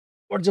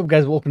What's up,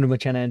 guys? Welcome to my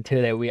channel, and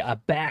today we are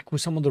back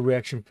with some of the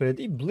reaction for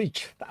the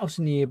Bleach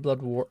 1000-Year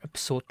Blood War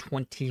episode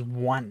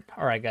 21.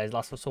 Alright guys,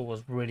 last episode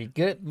was really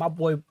good. My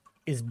boy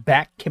is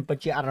back,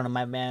 Kenpachi. I don't know,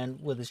 my man,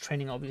 with his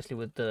training, obviously,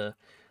 with the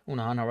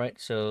Unohana, right?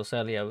 So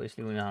sadly,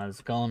 obviously, Unohana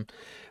is gone.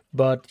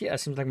 But yeah, it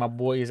seems like my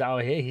boy is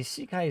out here. His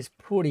Shikai is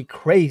pretty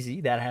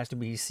crazy. That has to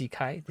be his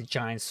Shikai, the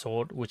giant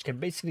sword, which can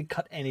basically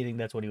cut anything.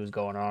 That's what he was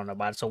going on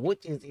about. So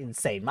which is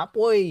insane. My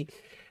boy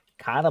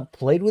kind of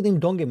played with him.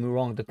 Don't get me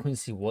wrong, the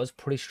Quincy was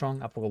pretty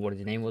strong. I forgot what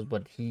his name was,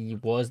 but he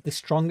was the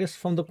strongest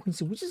from the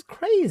Quincy, which is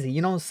crazy,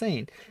 you know what I'm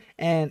saying?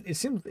 And it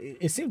seemed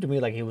to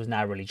me like he was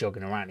not really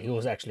joking around. He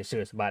was actually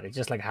serious about it.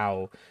 Just like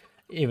how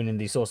even in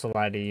the Soul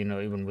Society, you know,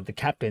 even with the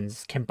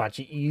captains,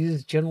 Kenpachi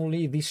is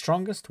generally the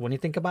strongest when you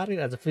think about it,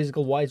 as a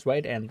physical wise,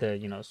 right? And the,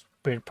 you know,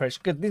 spirit pressure.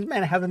 Because this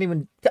man hasn't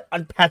even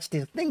unpatched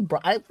his thing, bro.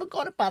 I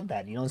forgot about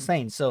that, you know what I'm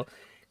saying? So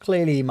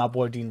clearly my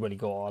boy didn't really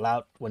go all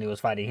out when he was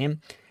fighting him,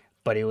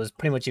 but it was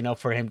pretty much enough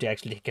for him to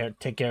actually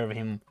take care of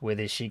him with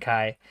his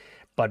Shikai.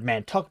 But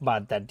man, talk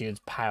about that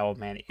dude's power,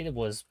 man. It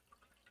was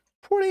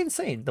pretty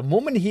insane. The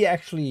moment he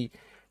actually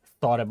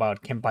thought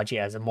about Kenpachi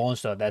as a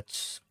monster,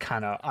 that's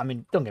kind of, I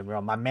mean, don't get me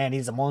wrong, my man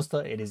is a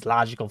monster. It is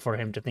logical for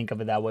him to think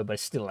of it that way, but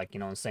still, like, you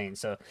know what I'm saying?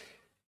 So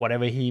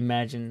whatever he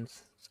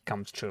imagines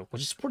comes true,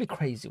 which is pretty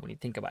crazy when you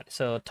think about it.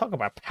 So talk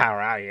about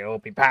power out here,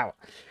 OP power.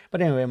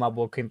 But anyway, my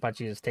boy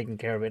Kenpachi is taking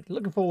care of it.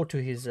 Looking forward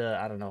to his,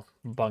 I don't know,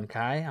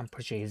 Bankai. I'm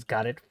pretty sure he's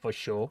got it for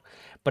sure.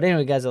 But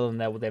anyway, guys, other than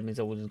that, what that means,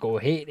 I will just go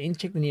ahead and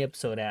check the new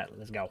episode out.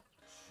 Let's go.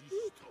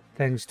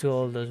 Thanks to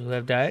all those who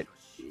have died.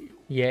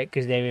 Yeah,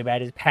 because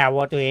everybody's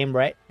power to him,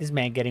 right? This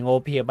man getting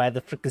OP by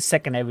the freaking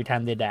second every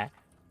time they die.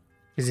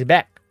 Is he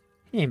back?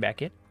 He ain't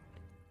back yet.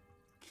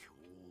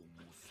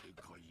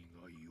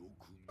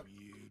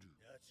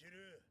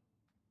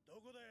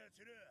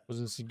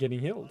 Wasn't he getting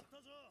healed?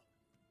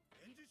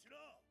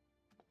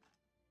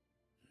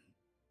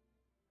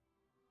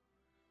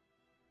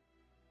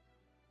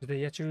 Is that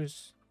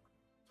Yachiru's?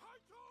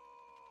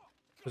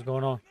 What's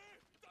going on?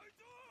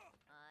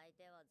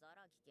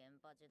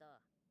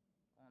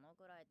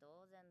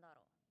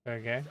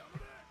 Okay.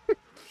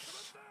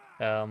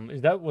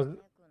 Is that was?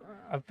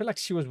 I feel like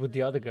she was with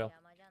the other girl.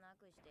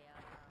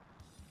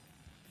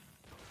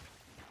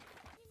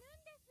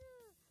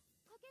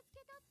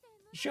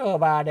 Sure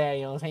about that,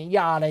 you know what I'm saying?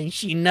 Y'all ain't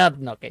she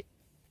nothing, okay?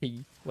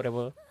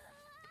 Whatever.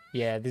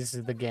 Yeah, this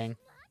is the gang.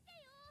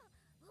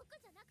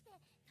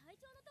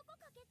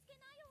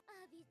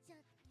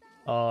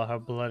 Oh, her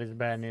blood is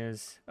bad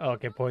news. Oh,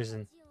 okay,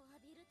 poison.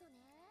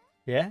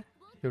 Yeah?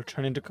 You're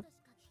turning to...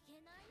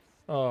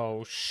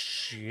 Oh,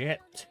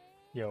 shit.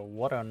 Yo,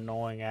 what an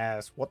annoying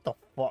ass. What the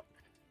fuck?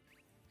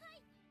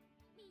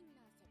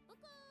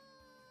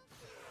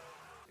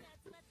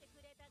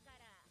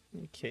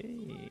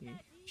 Okay.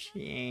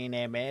 She ain't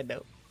that bad,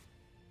 though.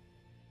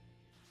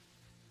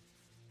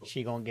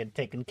 She gonna get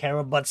taken care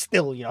of, but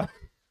still, you know.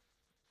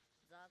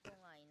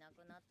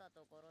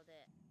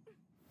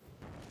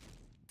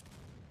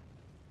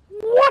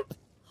 What?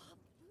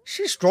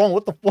 She's strong.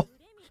 What the fuck?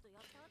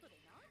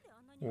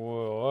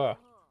 Whoa.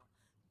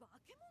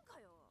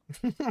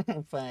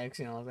 Facts,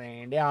 you know what I'm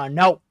saying? There are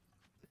no.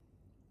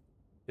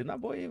 Is my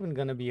boy even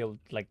gonna be able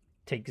to, like,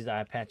 take his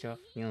eye patch off?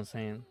 You know what I'm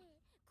saying?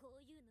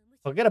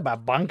 Forget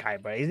about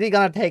Bankai, bro. Is he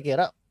gonna take it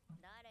up?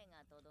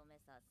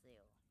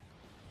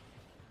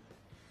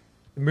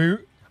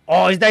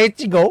 Oh, is that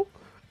Ichigo?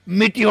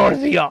 Meteor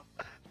here.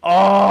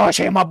 Oh,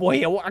 shit, my boy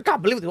here. I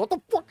can't believe it. What the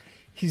fuck?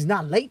 He's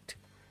not late.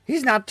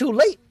 He's not too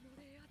late.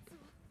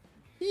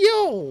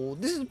 Yo,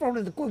 this is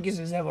probably the quickest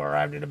he's ever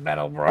arrived in a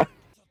battle, bro.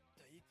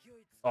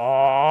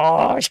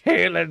 Oh,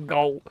 shit, let's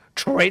go.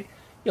 Trade.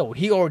 Yo,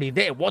 he already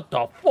there. What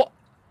the fuck?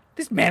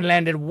 This man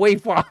landed way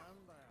far.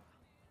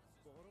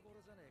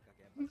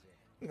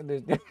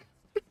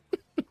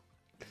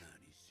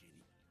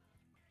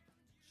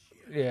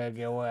 Yeah,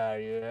 get where are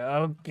you?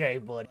 Okay,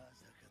 buddy.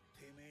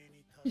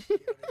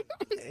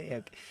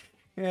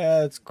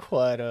 Yeah, it's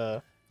quite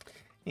a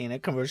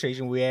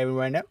conversation we're having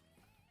right now.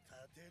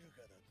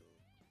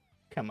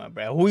 Come on,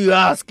 bro. Who you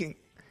asking?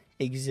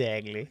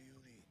 Exactly.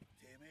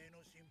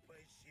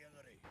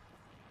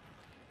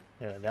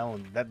 Yeah, that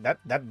one,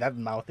 that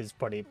mouth is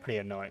pretty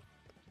annoying.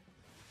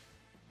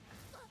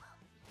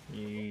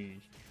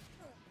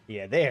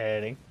 Yeah, they're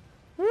heading.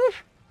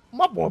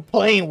 My boy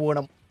playing with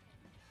him.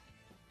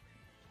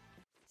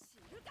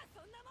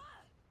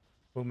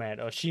 Who mad?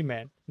 Oh, she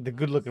mad. The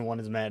good-looking one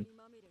is mad.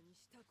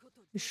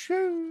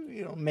 Sure,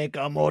 you don't make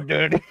her more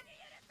dirty.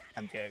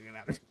 I'm joking.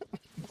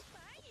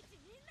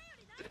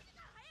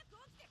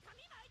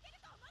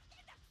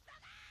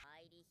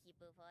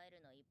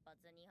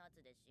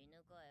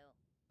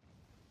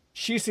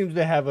 She seems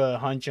to have a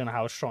hunch on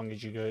how strong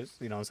Ichigo is.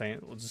 You know what I'm saying?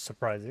 Which is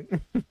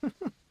surprising.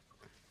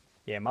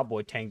 Yeah, my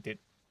boy tanked it.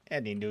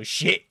 And didn't do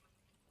shit.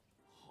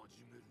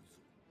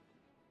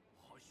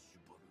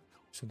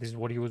 So this is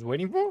what he was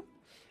waiting for?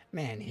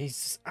 Man,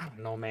 he's... I don't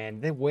know,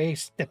 man. They're way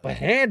step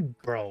ahead,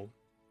 bro.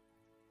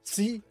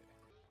 See?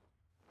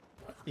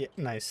 Yeah,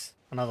 nice.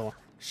 Another one.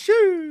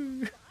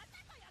 Shoo!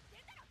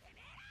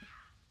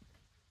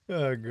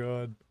 Oh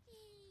god.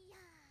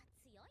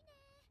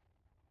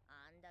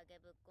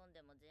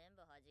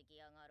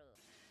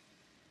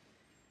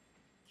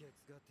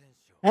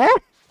 Huh?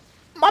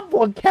 My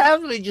boy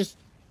casually just,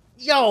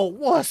 yo,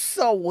 what's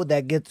up with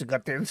that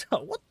Getsuga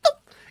Tensou? What the?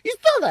 You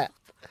saw that?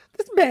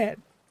 That's bad.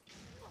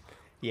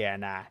 Yeah,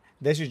 nah.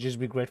 They should just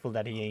be grateful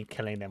that he ain't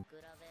killing them.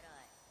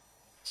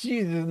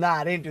 She's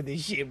not into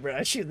this shit,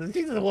 bro. She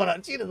doesn't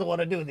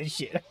wanna do this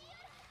shit.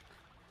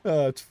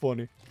 Oh, it's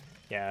funny.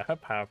 Yeah, her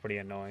power pretty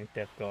annoying.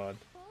 Death God.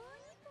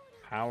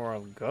 Power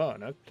of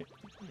God. Okay.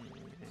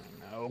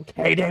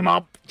 Okay, them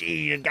up.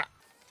 Gee, you got.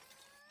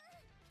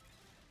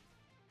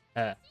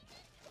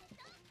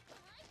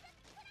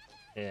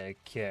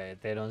 Okay,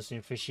 they don't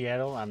seem fishy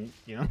at all. I'm,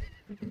 you know.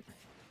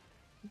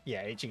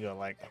 Yeah, Ichigo,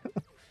 like.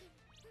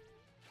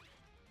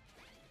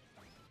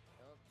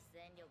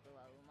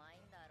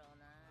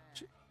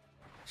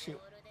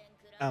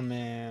 Oh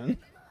man.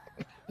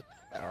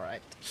 All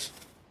right.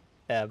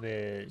 Yeah,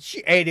 but she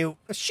ate it.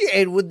 She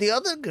ate with the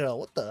other girl.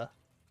 What the?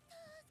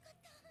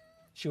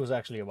 She was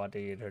actually about to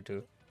eat her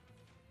too.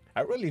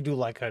 I really do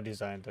like her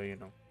design though, you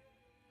know.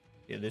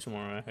 Yeah, this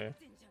one right here.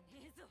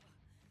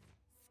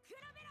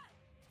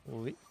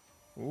 Ooh.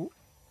 Ooh.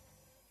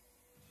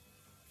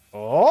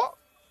 Oh!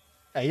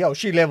 Hey, yo,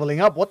 she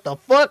leveling up. What the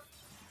fuck?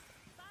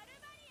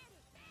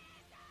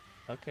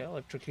 Okay,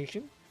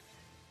 electrocution.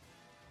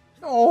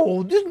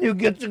 Oh, this new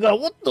Getsuga.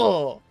 What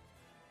the?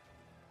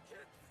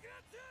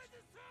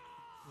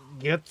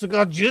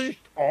 Getsuga just.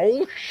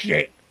 Oh,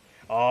 shit.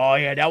 Oh,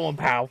 yeah, that one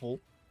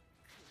powerful.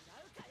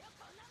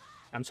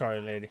 I'm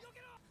sorry, lady.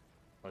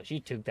 Oh,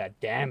 she took that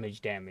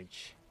damage.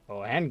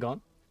 Oh,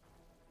 handgun.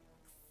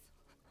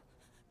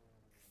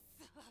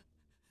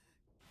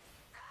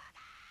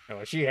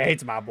 Oh, she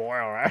hates my boy,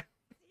 alright?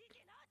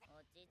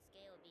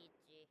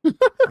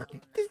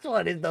 This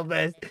one is the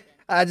best.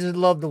 I just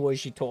love the way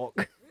she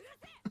talk.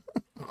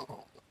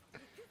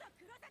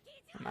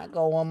 I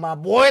go on my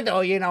boy, though,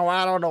 you know,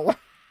 I don't know.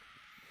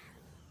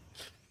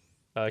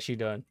 Oh, she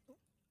done.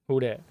 Who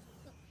that?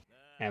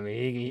 I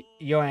mean,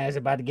 your ass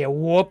about to get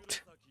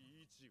whooped.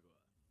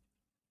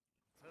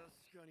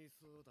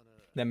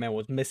 That man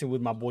was messing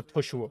with my boy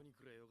Toshiro.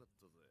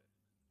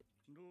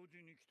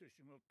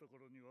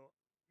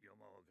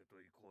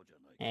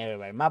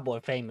 Anyway, my boy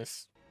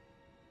famous.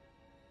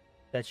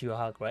 That's your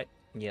Hulk, right?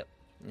 Yep.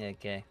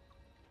 Okay.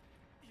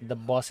 The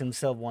boss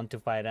himself want to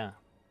fight, huh?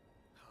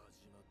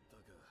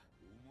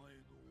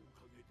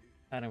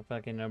 I don't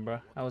fucking know, bro.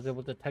 I was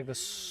able to attack the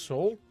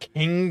Soul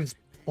King's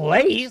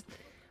place?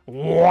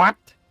 What?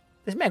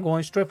 This man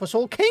going straight for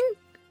Soul King?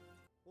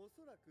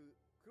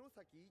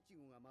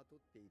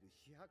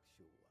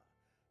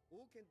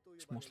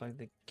 It's most like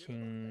the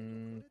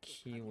King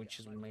key, which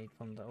is made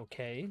from the...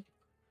 Okay.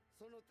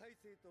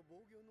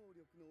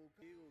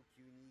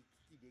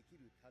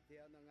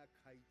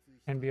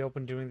 Can be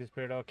open during this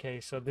period.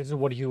 Okay, so this is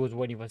what he was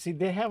waiting for. See,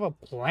 they have a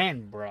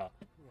plan, bro.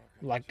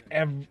 Like,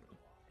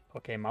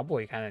 okay, my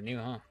boy kind of knew,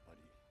 huh?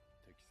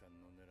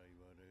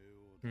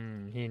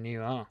 He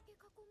knew, huh?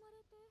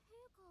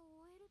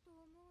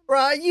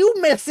 Bruh,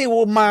 you messing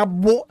with my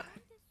boy.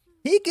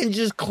 He can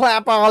just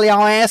clap all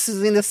y'all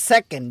asses in a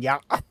second,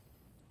 y'all.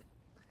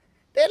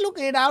 They're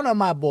looking down on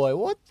my boy.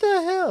 What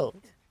the hell?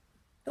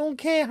 Don't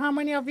care how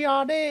many of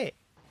y'all there.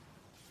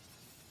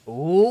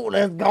 Ooh,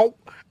 let's go.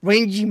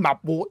 Renji, my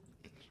boy.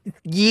 Let's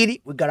get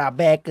it. We got our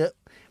backup.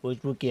 Well,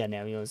 it's Rukia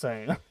now, you know what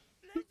I'm saying?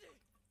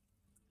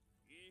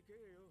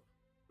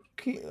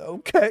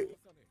 Okay.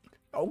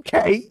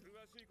 Okay.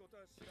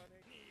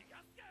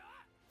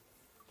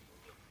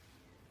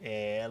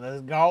 Yeah,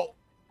 let's go.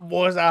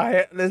 Boys out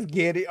here. Let's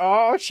get it.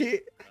 Oh,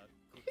 shit.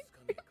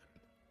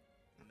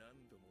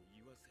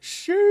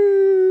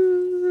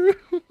 Shoo.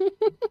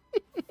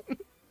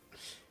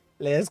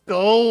 Let's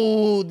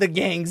go. The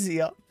gang's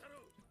here.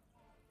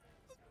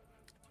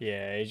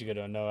 Yeah, Ichigo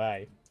don't know.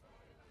 I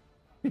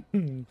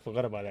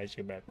forgot about that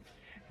shit, man.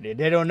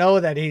 They don't know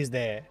that he's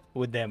there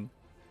with them.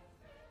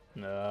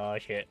 Oh,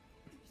 shit.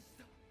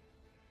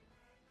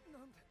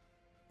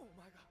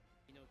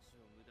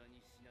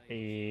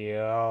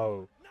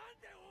 Yo.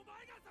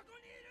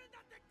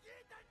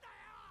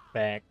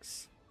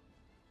 Facts.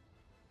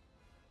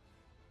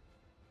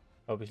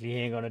 Obviously, he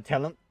ain't gonna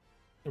tell him,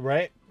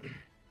 right?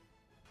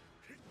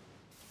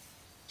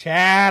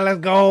 Chad, let's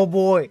go,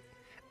 boy.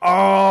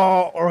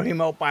 Oh, or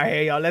him up by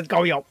here, y'all. Let's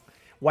go, yo.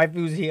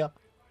 Waifu's here.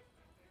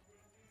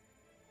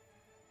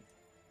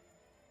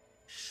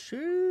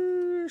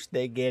 Shush,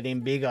 they getting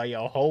bigger,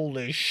 yo.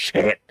 Holy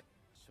shit.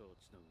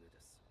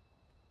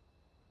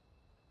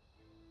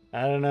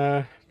 I don't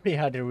know. Pretty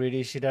hard to read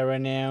this shit out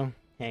right now.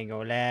 Ain't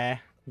gonna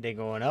lie. They're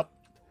going up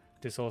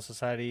to Soul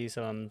Society,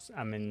 so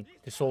I'm in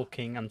the Soul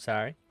King. I'm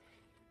sorry.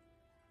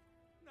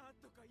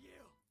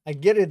 I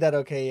get it that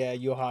okay, yeah,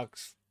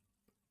 Ywhach's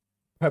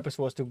purpose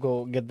was to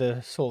go get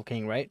the Soul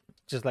King, right?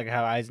 Just like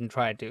how Aizen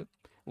tried to,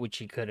 which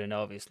he couldn't,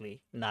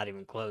 obviously, not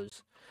even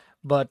close.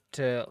 But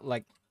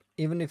like,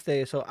 even if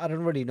they, so I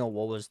don't really know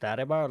what was that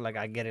about. Like,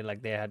 I get it,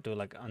 like they had to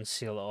like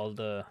unseal all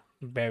the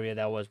barrier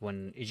that was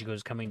when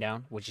Ichigo's coming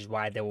down, which is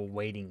why they were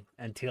waiting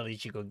until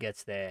Ichigo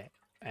gets there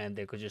and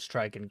they could just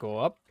strike and go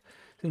up.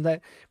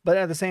 But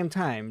at the same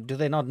time, do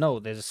they not know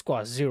there's a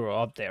Squad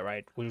Zero up there,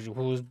 right?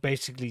 Who's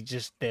basically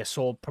just their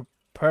sole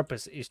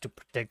purpose is to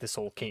protect the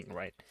Soul King,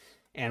 right?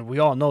 And we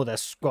all know that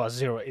Squad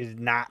Zero is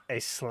not a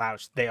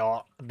slouch. They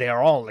are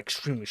all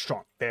extremely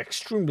strong. They're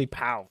extremely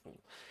powerful.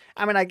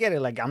 I mean, I get it.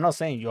 Like, I'm not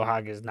saying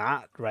Ywhach is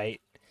not, right?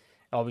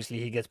 Obviously,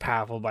 he gets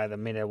powerful by the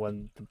minute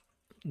when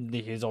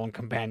his own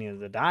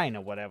companions are dying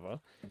or whatever.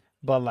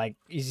 But, like,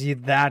 is he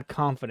that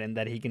confident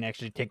that he can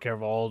actually take care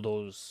of all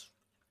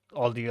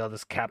the other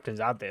captains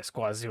out there,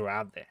 Squad Zero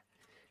out there?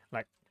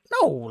 Like,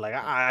 no. Like,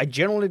 I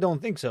generally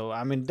don't think so.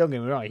 I mean, don't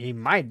get me wrong. He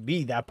might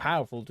be that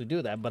powerful to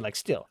do that, but, like,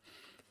 still.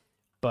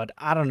 But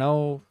I don't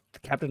know. The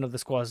captain of the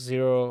Squad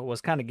Zero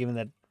was kind of given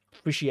that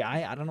fishy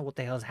eye. I don't know what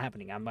the hell is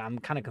happening. I'm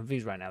kind of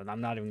confused right now.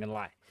 I'm not even gonna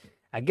lie.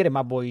 I get it.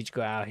 My boy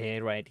Ichigo out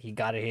here, right? He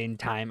got it in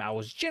time. I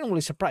was genuinely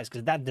surprised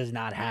because that does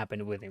not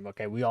happen with him.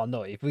 Okay, we all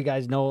know. If you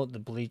guys know the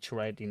Bleach,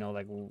 right? You know,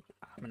 like,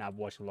 I mean, I've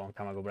watched a long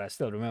time ago, but I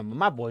still remember.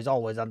 My boy's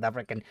always on that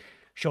freaking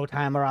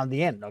showtime around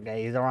the end.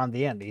 Okay, he's around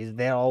the end. He's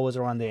there always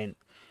around the end.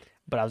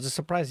 But I was just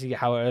surprised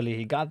how early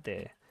he got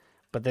there.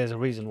 But there's a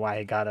reason why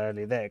he got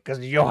early there. Because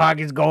Ywhach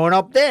is going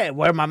up there.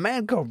 Where my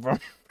man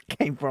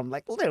came from.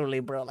 Like,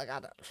 literally, bro. Like,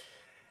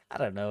 I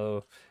don't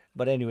know.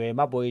 But anyway,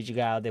 my boy Ichigo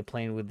out there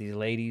playing with these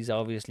ladies,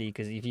 obviously.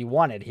 Because if he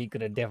wanted, he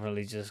could have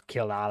definitely just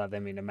killed all of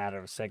them in a matter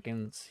of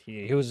seconds.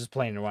 He was just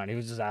playing around. He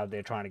was just out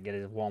there trying to get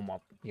his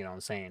warm-up. You know what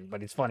I'm saying?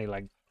 But it's funny,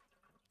 like,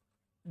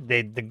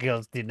 the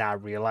girls did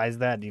not realize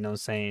that. You know what I'm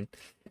saying?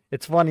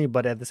 It's funny,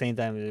 but at the same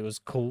time, it was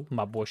cool.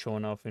 My boy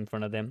showing off in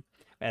front of them.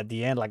 At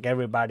the end, like,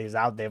 everybody's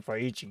out there for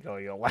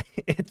Ichigo, yo. Like,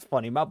 it's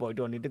funny. My boy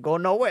don't need to go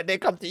nowhere. They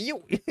come to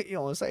you. You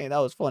know what I'm saying? That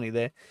was funny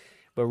there.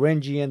 But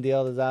Renji and the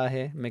others out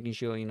here, making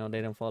sure, you know, they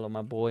don't follow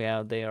my boy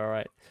out there, all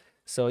right?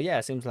 So, yeah,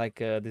 it seems like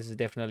this is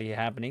definitely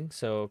happening.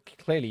 So,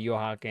 clearly,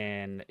 Ywhach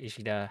and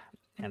Ishida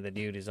and the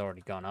dude is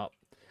already gone up.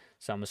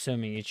 So, I'm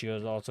assuming Ichigo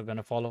is also going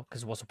to follow,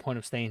 because what's the point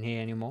of staying here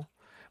anymore?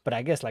 But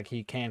I guess, like,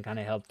 he can kind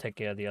of help take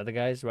care of the other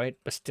guys, right?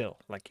 But still,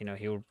 like, you know,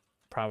 he'll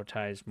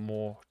prioritize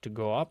more to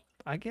go up,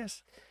 I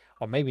guess.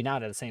 Or maybe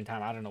not at the same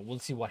time. I don't know. We'll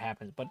see what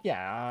happens. But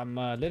yeah, I'm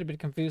a little bit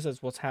confused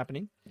as what's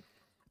happening.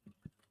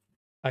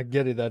 I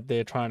get it that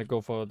they're trying to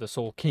go for the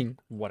Soul King,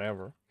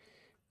 whatever.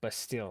 But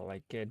still,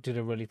 like, do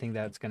they really think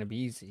that's going to be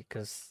easy?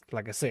 Because,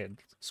 like I said,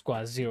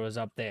 Squad Zero is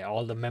up there.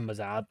 All the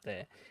members are out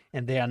there.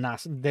 And they're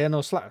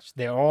no slouch.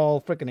 They're all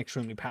freaking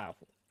extremely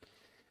powerful.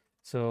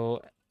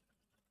 So,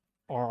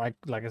 or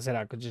like I said,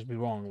 I could just be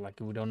wrong. Like,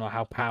 we don't know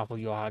how powerful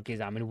Ywhach is.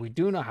 I mean, we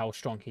do know how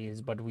strong he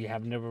is, but we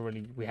haven't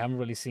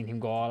really seen him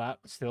go all out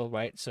still,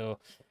 right? So,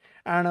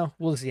 I don't know.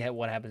 We'll see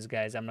what happens,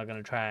 guys. I'm not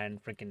gonna try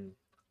and freaking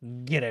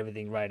get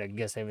everything right or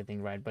guess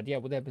everything right. But yeah,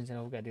 with that being said, I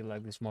hope you guys did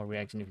like this small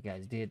reaction. If you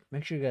guys did,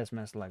 make sure you guys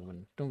smash the like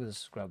button. Don't forget to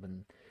subscribe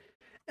button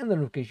and the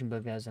notification bell,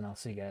 guys. And I'll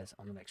see you guys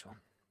on the next one.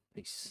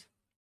 Peace.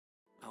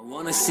 I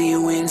wanna see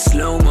you in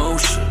slow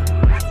motion.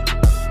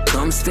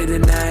 Come stay the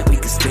night, we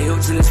can stay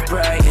up till it's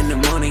bright. In the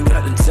morning,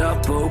 got the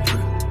top open.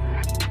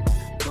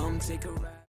 Come take a ride.